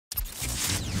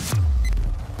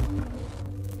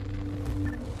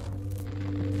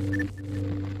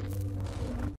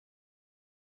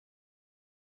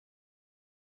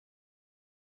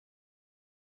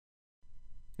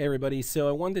Hey everybody, so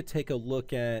I wanted to take a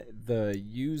look at the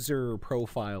user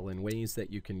profile and ways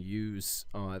that you can use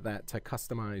that to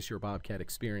customize your BobCAD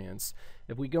experience.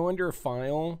 If we go under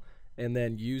File and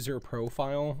then User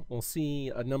Profile, we'll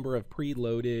see a number of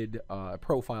preloaded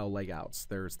profile layouts.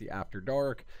 There's the After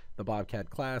Dark, the BobCAD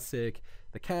Classic,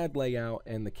 the CAD layout,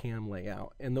 and the CAM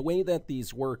layout. And the way that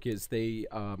these work is they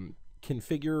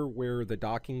configure where the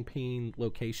docking pane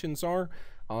locations are.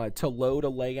 To load a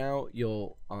layout,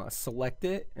 you'll select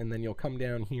it, and then you'll come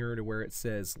down here to where it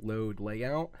says Load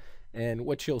Layout. And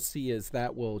what you'll see is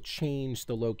that will change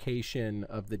the location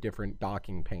of the different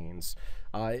docking panes.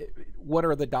 What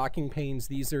are the docking panes?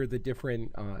 These are the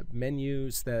different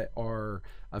menus that are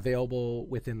available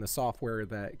within the software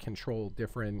that control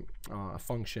different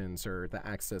functions or the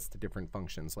access to different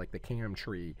functions like the CAM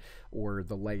tree or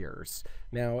the layers.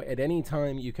 Now at any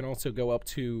time you can also go up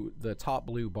to the top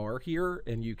blue bar here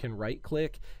and you can right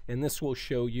click, and this will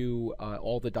show you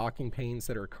all the docking panes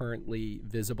that are currently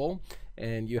visible,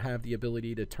 and you have the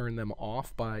ability to turn them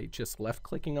off by just left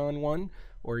clicking on one,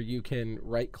 or you can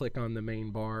right click on the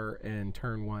main bar and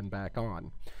turn one back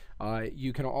on.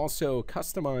 You can also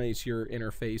customize your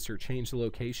interface or change the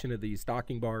location of these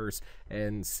docking bars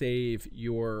and save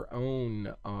your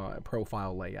own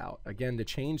profile layout. Again, to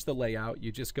change the layout,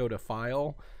 you just go to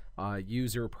File,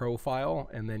 User Profile,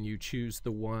 and then you choose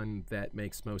the one that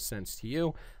makes most sense to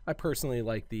you. I personally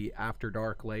like the After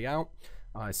Dark layout.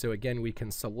 So again, we can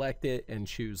select it and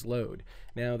choose Load.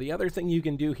 Now the other thing you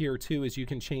can do here too is you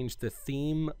can change the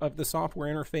theme of the software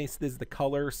interface. This is the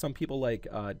color. Some people like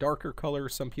darker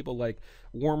colors, some people like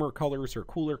warmer colors or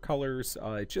cooler colors.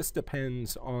 It just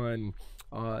depends on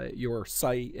your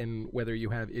site and whether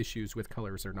you have issues with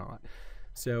colors or not.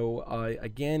 So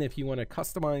again, if you want to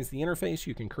customize the interface,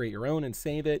 you can create your own and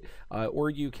save it, or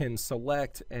you can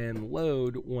select and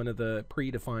load one of the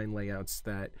predefined layouts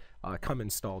that come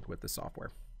installed with the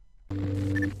software.